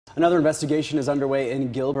Another investigation is underway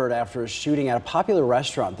in Gilbert after a shooting at a popular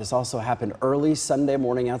restaurant. This also happened early Sunday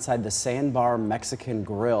morning outside the Sandbar Mexican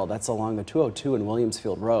Grill. That's along the 202 and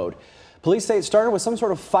Williamsfield Road. Police say it started with some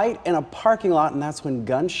sort of fight in a parking lot, and that's when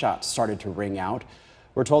gunshots started to ring out.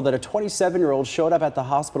 We're told that a 27-year-old showed up at the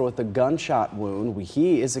hospital with a gunshot wound.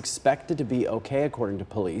 He is expected to be okay, according to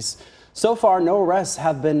police. So far, no arrests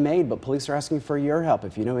have been made, but police are asking for your help.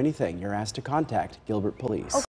 If you know anything, you're asked to contact Gilbert Police.